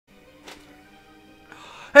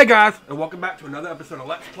Hey guys, and welcome back to another episode of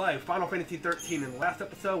Let's Play Final Fantasy XIII. In the last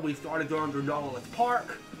episode, we started going through Nautilus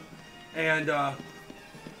Park, and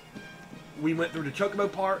we went through the Chocobo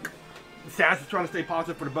Park. Sass is trying to stay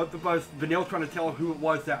positive for the both of us. Vanille's trying to tell who it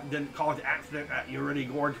was that didn't cause the accident at Unity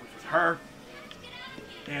Gorge, which was her.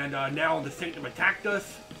 And now the Sanctum attacked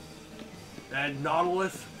us, and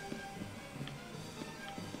Nautilus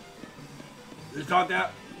is on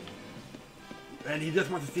that, and he just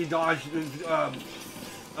wants to see Dajh.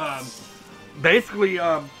 Basically,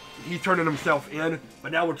 he's turning himself in,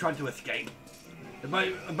 but now we're trying to escape. But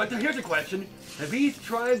here's a question: if he's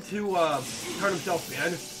trying to turn himself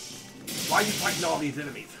in, why are you fighting all these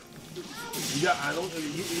enemies?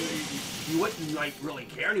 You wouldn't like really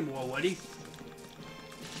care anymore, would he?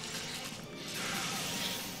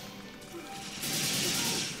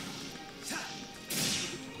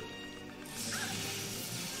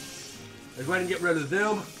 Let's go ahead and get rid of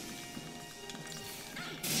them.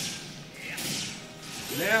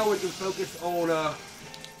 Now we can focus on the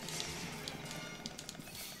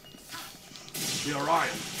Orion.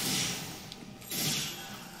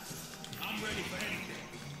 I'm ready for anything.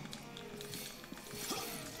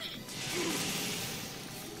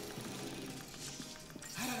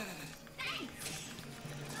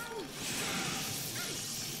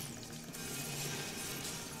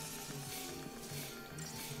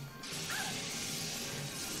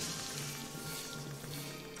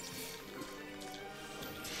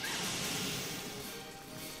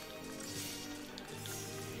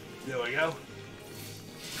 There we go.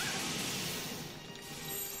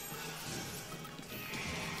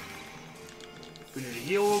 We need to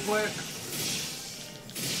heal real quick.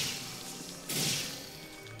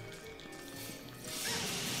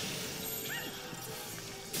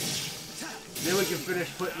 Then we can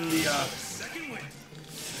finish putting the Second win.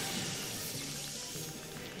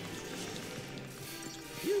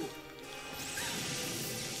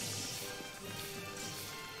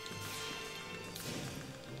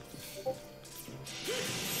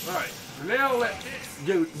 Alright, so now let's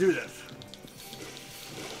do this.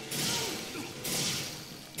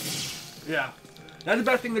 Yeah. That's the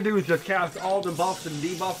best thing to do is just cast all the buffs and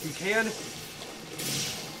debuffs you can.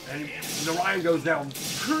 And the Orion goes down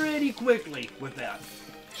pretty quickly with that.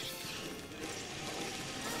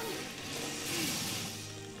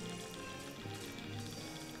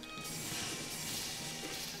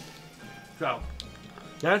 So,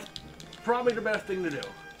 that's probably the best thing to do.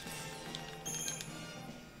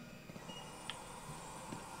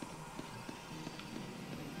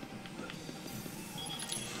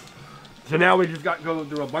 So now we just got to go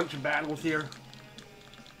through a bunch of battles here.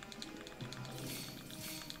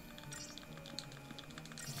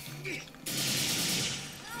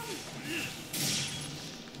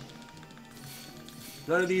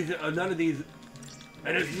 None of these,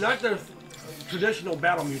 and it's not the traditional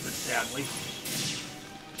battle music, sadly.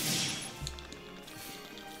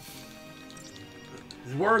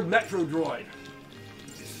 It's word Metro Droid.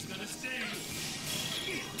 This is gonna sting.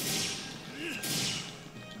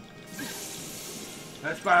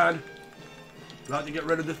 That's fine. We'll have to get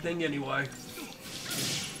rid of this thing anyway.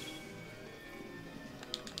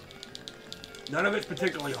 None of it's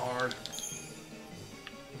particularly hard.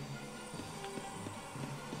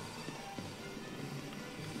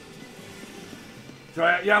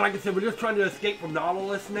 So yeah, like I said, we're just trying to escape from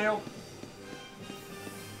Nautilus now.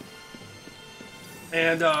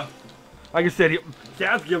 And like I said,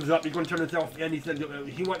 Chaz gives up. He's going to turn himself in. He said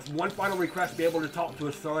he wants one final request: to be able to talk to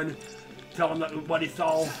his son, tell him that what he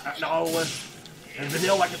saw at Nautilus. And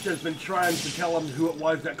Vanille, like I said, has been trying to tell him who it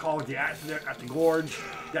was that caused the accident at the gorge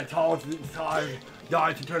that caused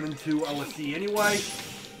Dajh to turn into LSC anyway.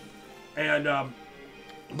 And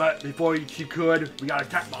but before she could, we got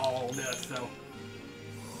attacked by all of this. So.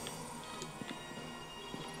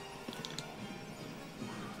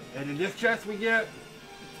 And in this chest we get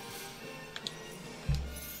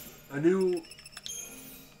a new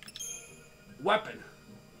weapon.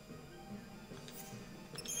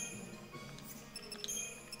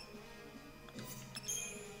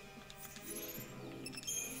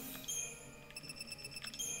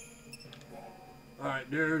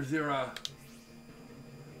 Alright, there's your,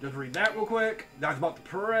 just read that real quick. That's about the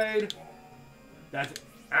parade. That's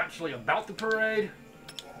actually about the parade.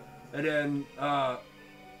 And then,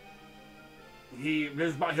 this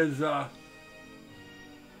is about his, about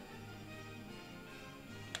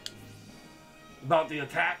the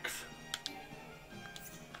attacks.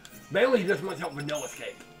 Mainly he just wants to help Vanille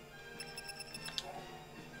escape.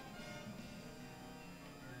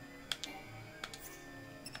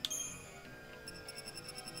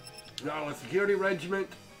 Nautilus Security Regiment.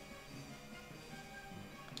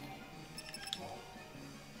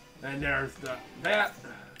 And there's that.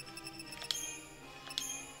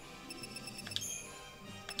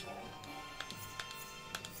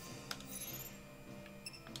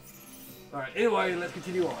 Alright, anyway, let's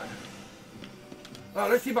continue on.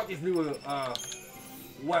 Let's see about these new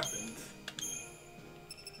weapons.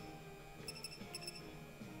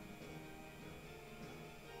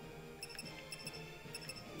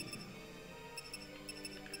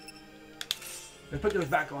 Let's put those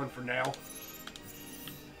back on for now.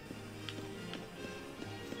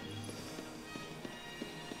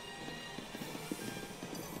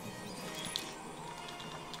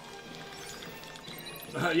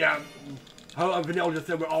 Yeah, Vanilla just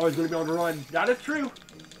said we're always going to be on the run. That is true.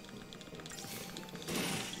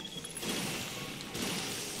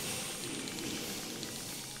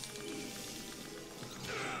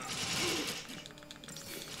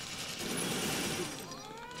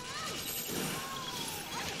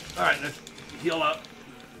 Alright, let's heal up.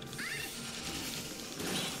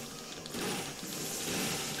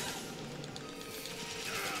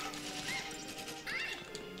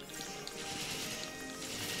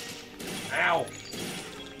 Ow!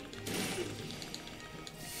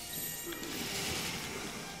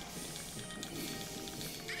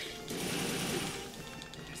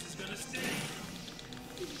 This is gonna sting.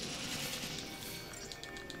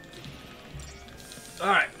 All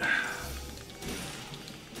right.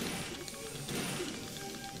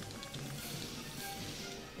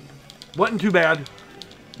 Wasn't too bad.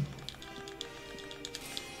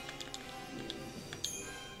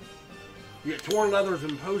 You get torn leathers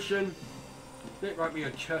and potion. There might be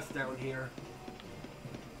a chest down here.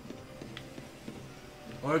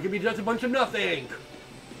 Or it could be just a bunch of nothing.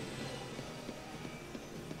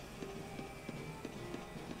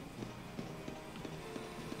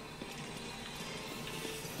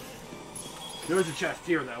 There is a chest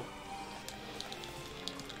here, though.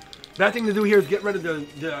 Bad thing to do here is get rid of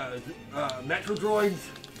the Metro droids.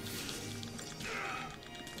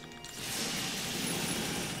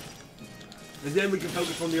 And then we can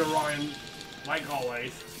focus on the Orion, like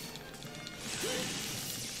always.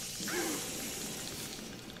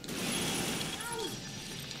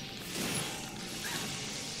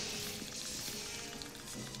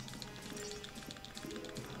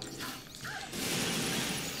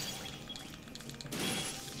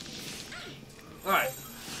 Alright.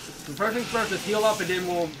 So first things first, let's heal up and then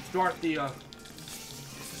we'll start the This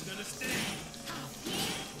is gonna sting.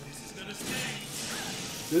 This is gonna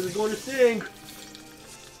sting. This is going to sting.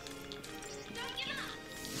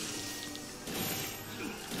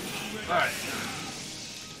 Alright.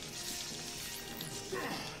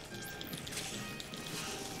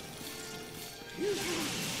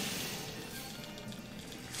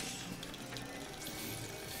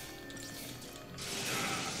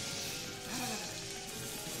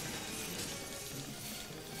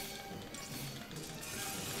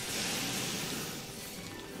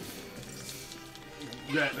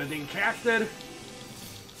 Good, everything casted.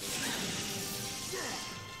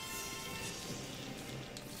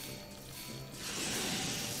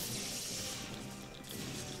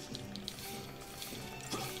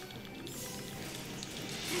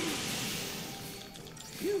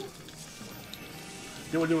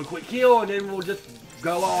 Then we'll do a quick heal and then we'll just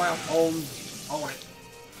go all out on it.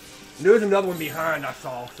 And there's another one behind I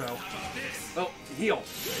saw, so. Oh, heal.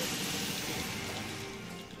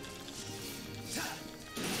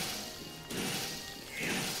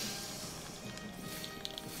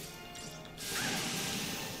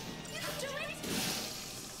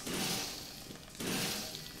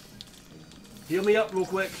 Heal me up real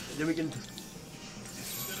quick, then we can...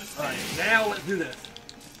 Alright, now let's do this.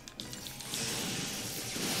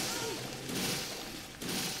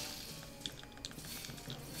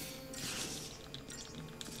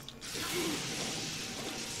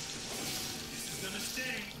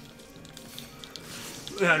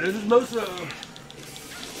 Yeah, this is most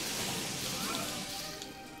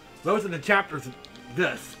of the chapters of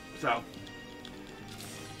this, so.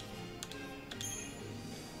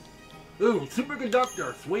 Ooh,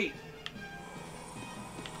 superconductor, sweet.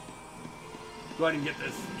 Go ahead and get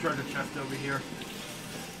this treasure chest over here.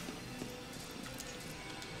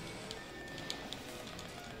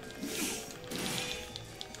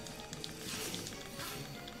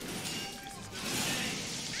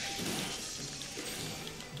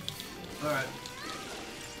 Alright.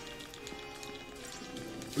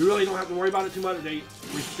 We really don't have to worry about it too much. We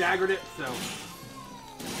staggered it, so.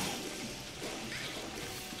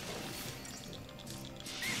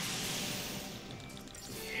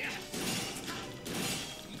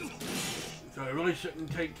 So it really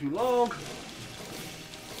shouldn't take too long.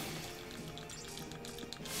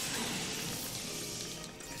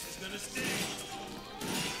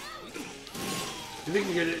 If he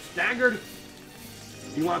can get it staggered,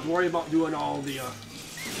 you won't have to worry about doing all the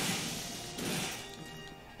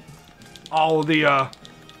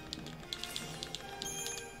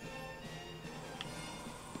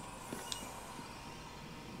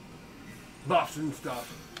buffs and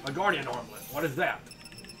stuff. A guardian armlet. What is that?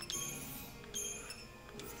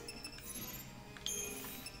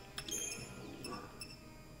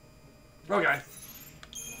 Okay.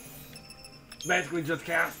 Basically just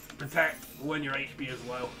cast, protect, when your HP is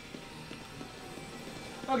low.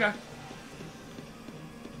 Okay.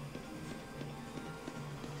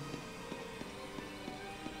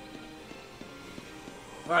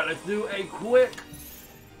 Alright, let's do a quick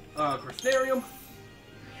Crystarium.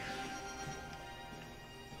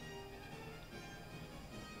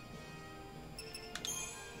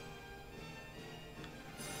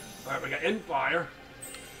 Alright, we got Infire.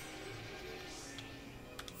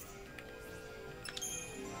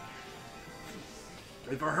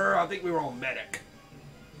 And for her, I think we were on Medic.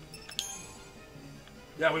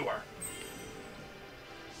 Yeah, we were.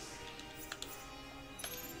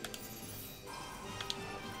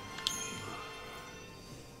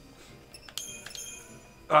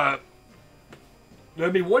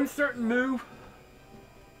 There'll be one certain move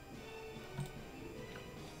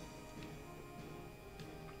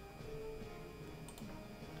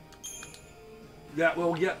that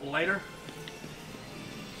we'll get later.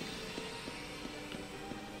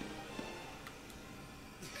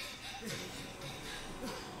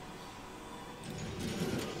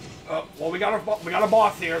 Well, we got a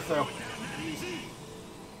boss here, so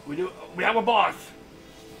we have a boss.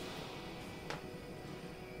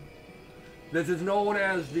 This is known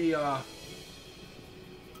as the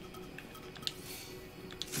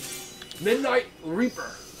Midnight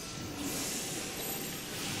Reaper.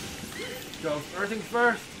 So first things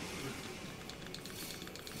first.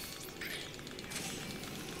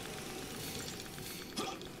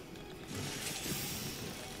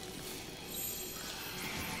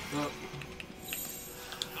 I'm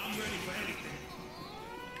ready for anything.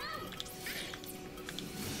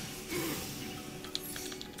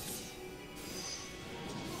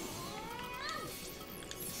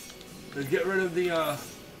 Let's get rid of the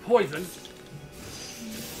poison.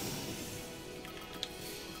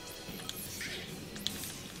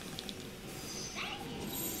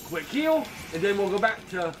 Quick heal, and then we'll go back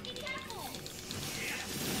to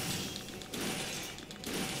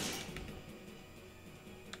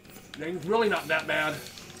things really not that bad.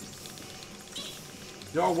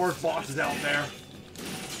 There are worse bosses out there.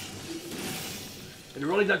 And it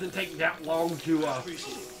really doesn't take that long to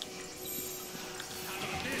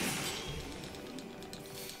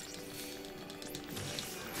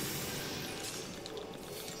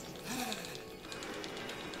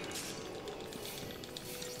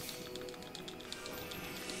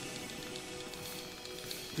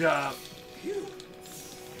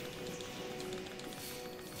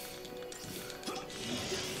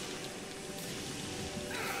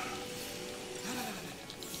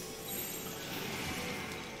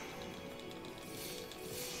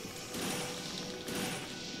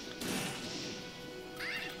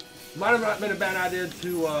might have not been a bad idea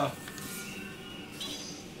to,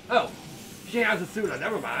 oh, she has a Suna,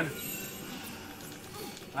 never mind.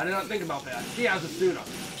 I did not think about that. She has a Suna.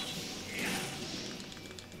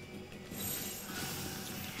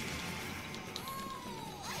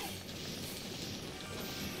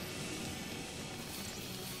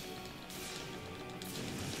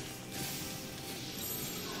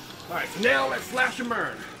 Alright, so now let's slash and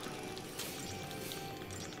burn.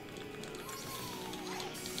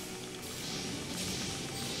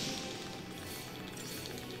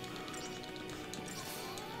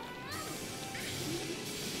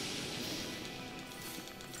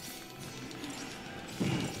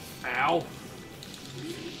 Ow.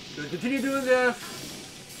 Gonna continue doing this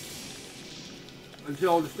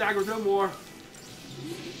until the stagger's no more.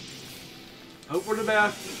 Hope for the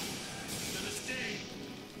best.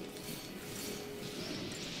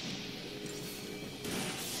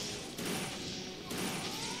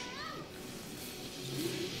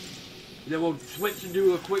 Then we'll switch and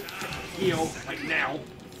do a quick heal, like now.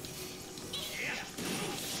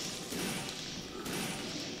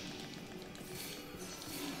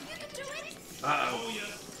 Uh-oh.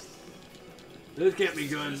 This can't be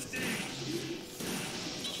good. I'm ready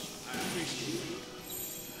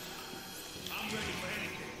for anything.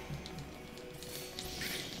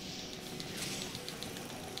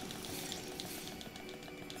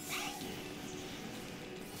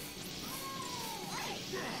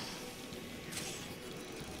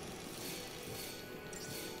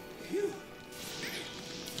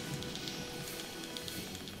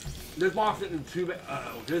 This boss isn't too bad.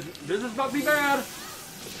 Uh-oh. This is about to be bad.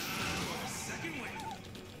 Second win.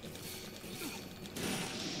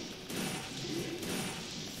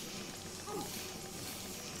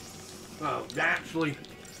 Oh, actually,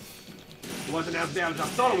 it wasn't as bad as I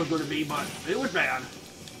thought it was going to be, but it was bad. I'm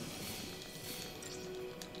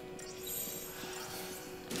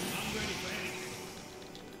ready for anything.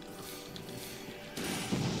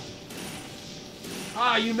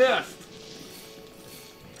 Ah, you missed.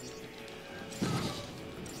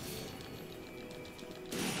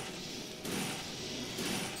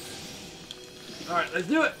 All right, let's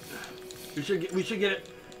do it. We should get it.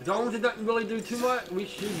 As long as it doesn't really do too much, we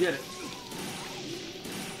should get it.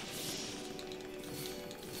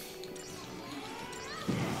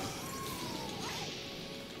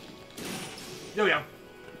 There we go.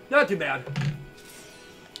 Not too bad.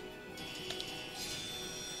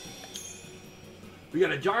 We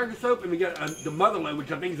got a jar of soap and we got the motherload,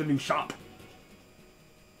 which I think is a new shop.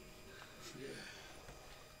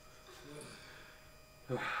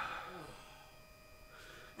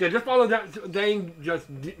 Yeah, just follow that thing. Just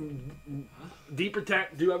deep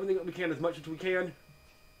protect. Do everything that we can as much as we can.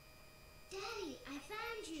 Daddy, I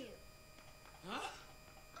found you. Huh?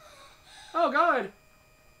 Oh God!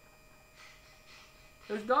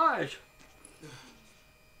 There's Dajh.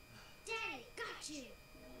 Daddy, got you.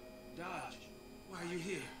 Dajh, why are you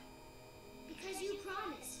here? Because you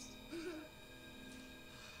promised.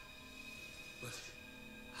 But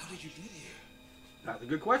how did you get here? That's a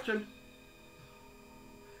good question.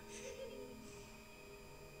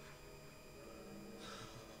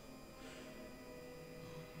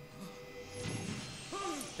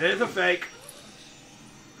 It's a fake.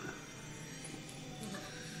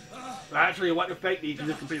 Actually, it wasn't a fake. You can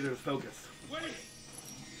just completely lose focus. Wait!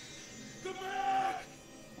 Come back!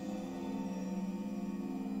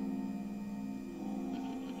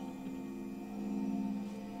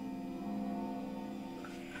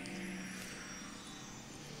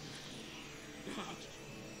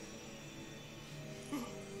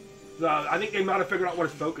 So, I think they might have figured out what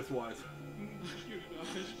his focus was.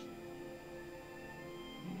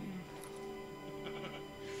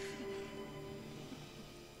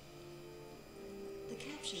 The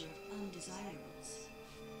capture of undesirables.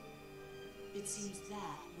 It seems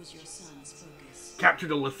that was your son's focus. Capture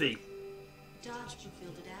the Lassie. Dajh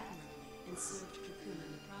fulfilled it admirably and served Cocoon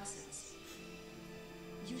in the process.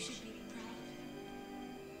 You should be proud of him.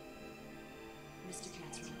 Mr.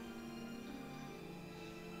 Catherine.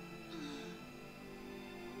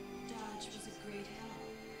 Dajh was a great help.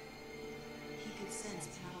 He could sense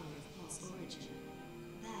power of Pulse origin.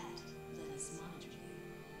 That let us monitor you.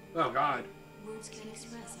 Oh God. Words can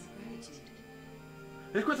express our gratitude.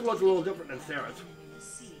 This question was a little different than Sarah's. The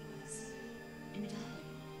sea was invaluable.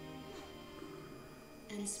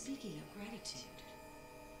 And speaking of gratitude,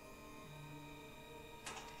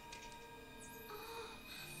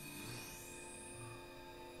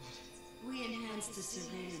 we enhanced the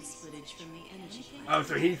surveillance footage from the energy plant. Oh,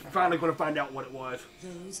 so he's finally going to find out what it was.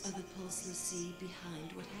 Those are the pulseless sea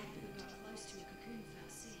behind what happened.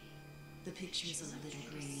 The picture's a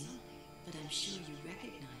little grainy, but I'm sure you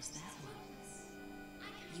recognize that one.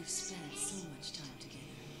 You've spent so much time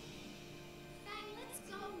together. Fang, let's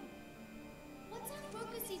go. What's our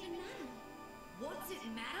focus even matter? What's it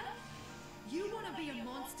matter? You want to be a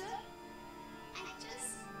monster? I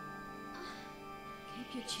just... Keep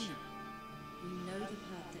your chin up. We know the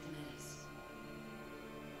part that matters.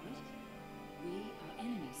 Right? We are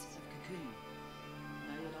enemies of Cocoon.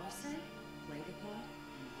 Know what I say? Play the part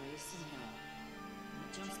and raise some hell. Not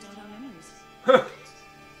jumpstart our memories.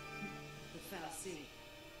 The foul sea.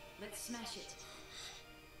 Let's smash it.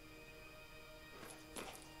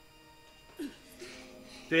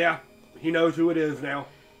 Yeah, he knows who it is now.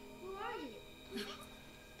 Who are you?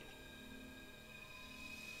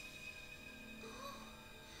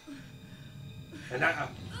 And that...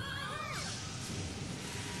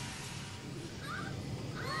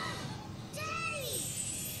 Daddy!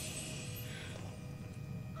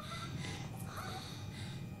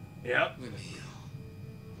 Yep. Let me heal.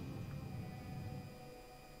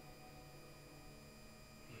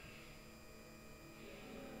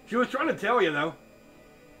 She was trying to tell you, though.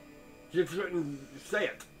 She just couldn't say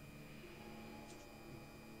it.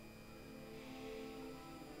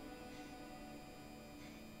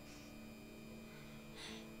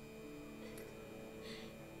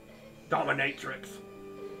 Dominatrix.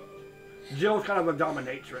 Jill's kind of a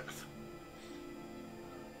dominatrix.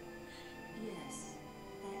 Yes,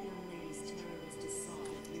 that young lady's terrorist assault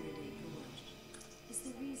at Iriday Gorge is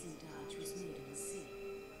the reason Dajh was made of the sea.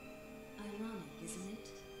 Ironic, isn't it?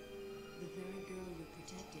 The very girl you're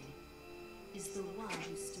protecting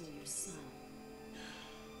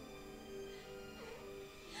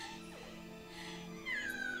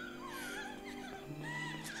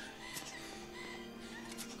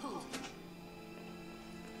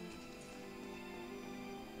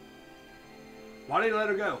Why did he let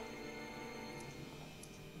her go?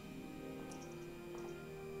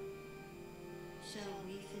 Shall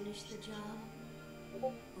we finish the job?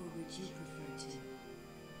 Or would you prefer to?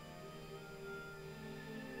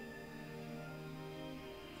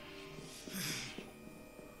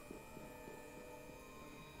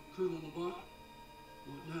 Colonel Lamont,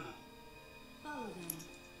 what now? Follow them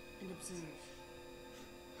and observe.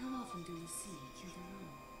 How often do you see each other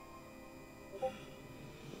run?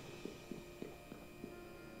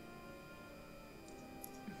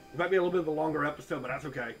 It might be a little bit of a longer episode, but that's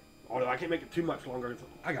okay. Although I can't make it too much longer.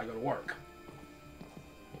 I gotta go to work.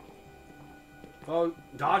 Well,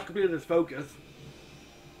 Dajh completed his focus.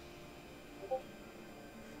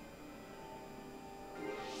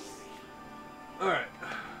 Alright.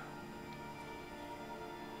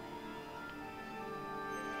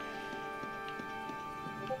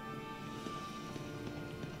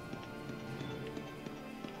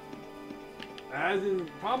 As in,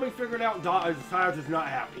 probably figured out Dajh Cyrus is not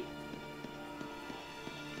happy.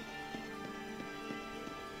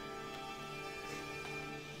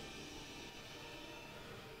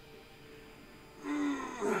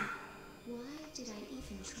 Why did I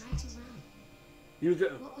even try to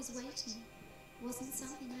run? What was waiting wasn't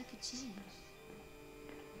something I could change.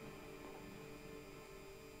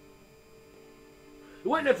 It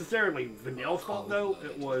wasn't necessarily Vanille's fault though.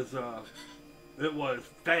 It was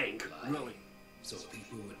Fang, really. So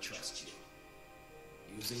people would trust you,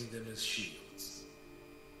 using them as shields.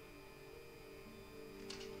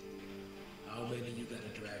 How many you gotta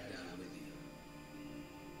drag down with you?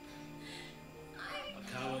 A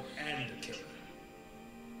coward and a killer.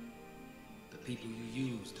 The people you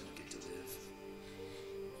use don't get to live.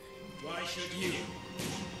 Why should you?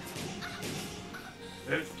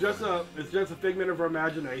 It's just a figment of her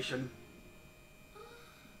imagination.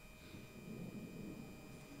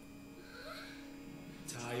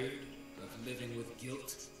 Tired of living with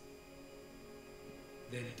guilt?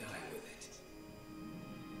 Then die with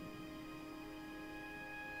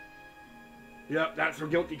it. Yep, that's her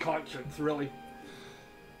guilty conscience, really.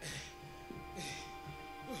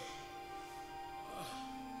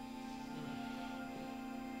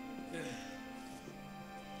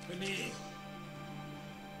 Vanille.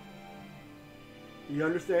 You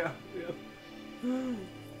understand? Yeah.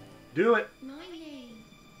 Do it. My name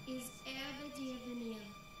is ever dear Vanille.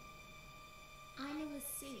 I'm a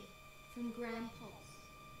Lassie from Grand Pulse.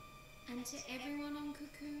 And to everyone on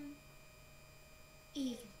Cocoon,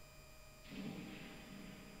 evil.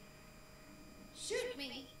 Shoot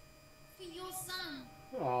me for your son.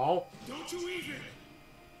 Oh. Don't you even!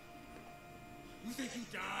 You think you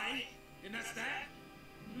die, and that's that?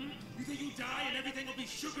 Hmm? You think you die and everything will be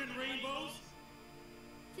sugar and rainbows?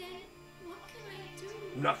 Then what can I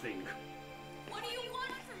do? Nothing. What do you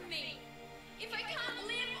want from me? If I can't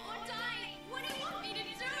live or die, what do you want me to do?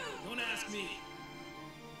 Don't ask me.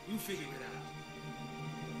 You figure it out.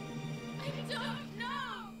 I don't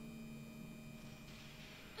know.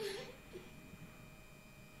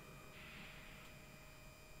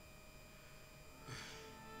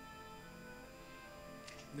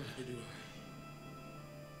 Neither do I.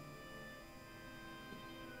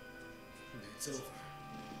 It's over.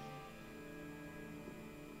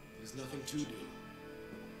 There's nothing to do.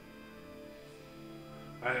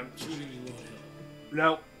 Shooting you won't help.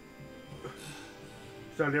 No.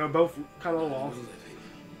 So they were both kind of lost.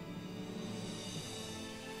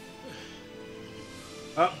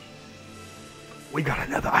 Oh. We got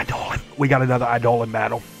another Eidolon. We got another Eidolon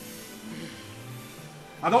battle.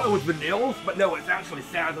 I thought it was Vanille's, but no, it's actually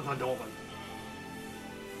Saz's Eidolon.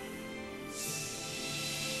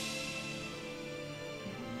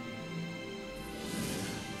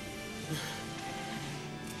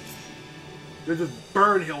 This is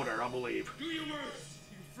Bernhilder, I believe. Do your worst,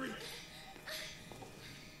 you freak!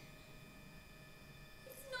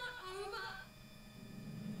 It's not over.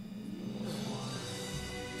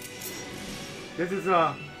 This is,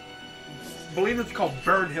 I believe it's called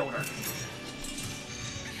Bernhilder.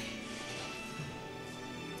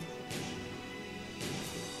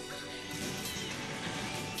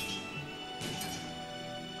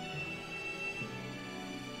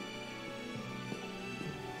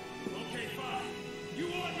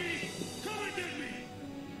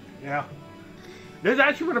 Yeah. This is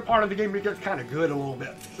actually when a part of the game that gets kind of good a little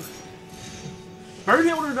bit.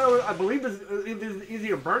 Bernhilder, though, I believe is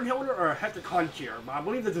either Bernhilder or Hectaconcheer, but I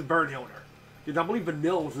believe this is Bernhilder. Because I believe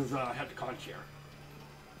Vanille's is Hectaconcheer.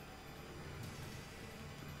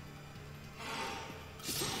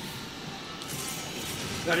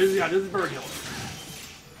 This is Bernhilder.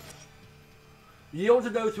 Yield to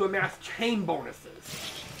those who amass chain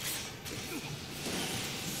bonuses.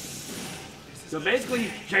 So basically,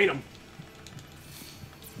 chain them.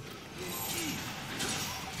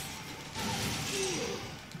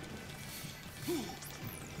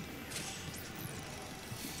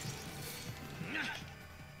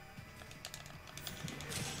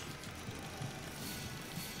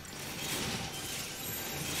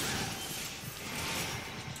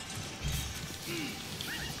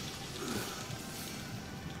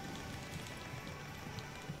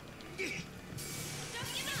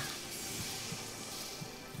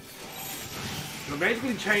 So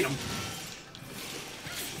basically chain them.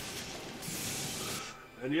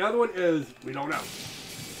 And the other one is, we don't know.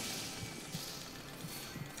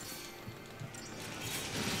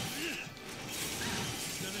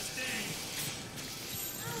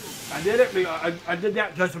 I did it because I did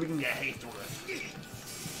that just so we can get haste on this.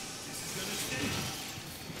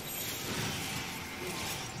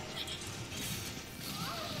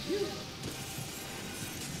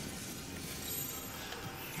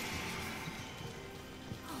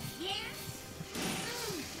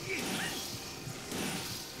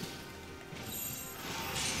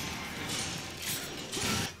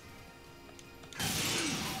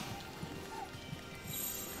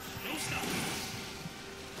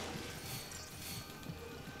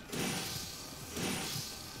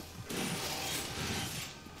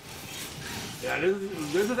 Yeah,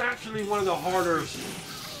 this is actually one of the harder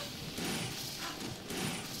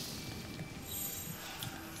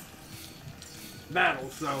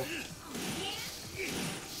battles, so.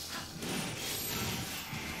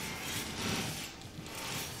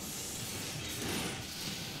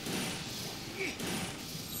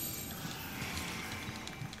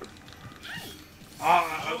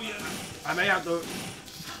 I may have to.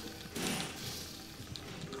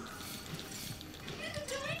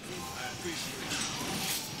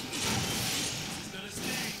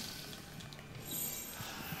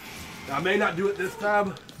 I may not do it this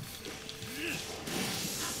time.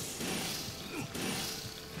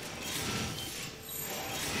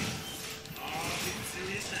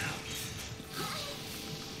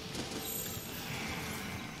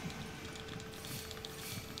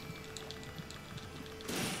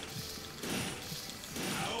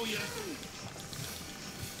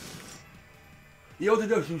 The other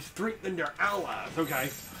does you strengthen their allies, okay.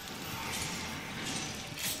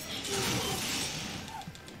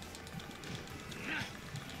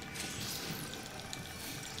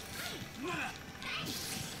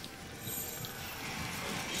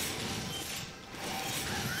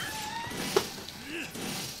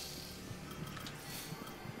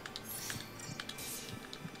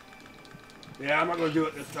 Yeah, I'm not gonna do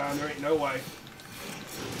it this time, there ain't no way.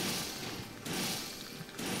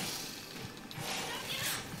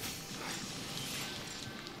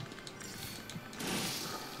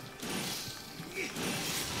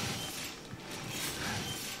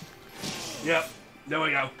 Yep, there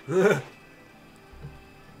we go.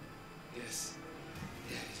 Yes.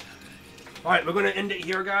 Alright, we're gonna end it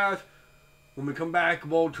here, guys. When we come back,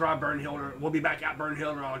 we'll try Burnhilder. We'll be back at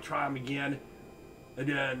Burnhilder. I'll try him again. And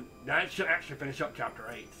then that should actually finish up chapter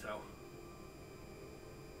 8, so.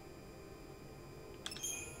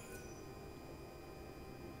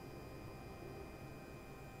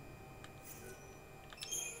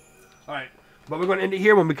 Alright, but we're going to end it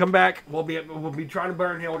here. When we come back, we'll be trying to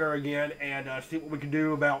Burnhilder again and see what we can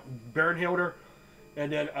do about Burnhilder. And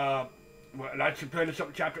then that should finish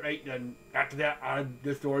up chapter 8. Then after that,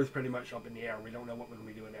 this door is pretty much up in the air. We don't know what we're going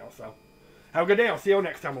to be doing now, so. Have a good day. I'll see you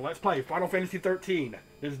next time on Let's Play Final Fantasy XIII.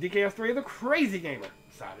 This is DKS3, the Crazy Gamer,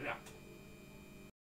 signing out.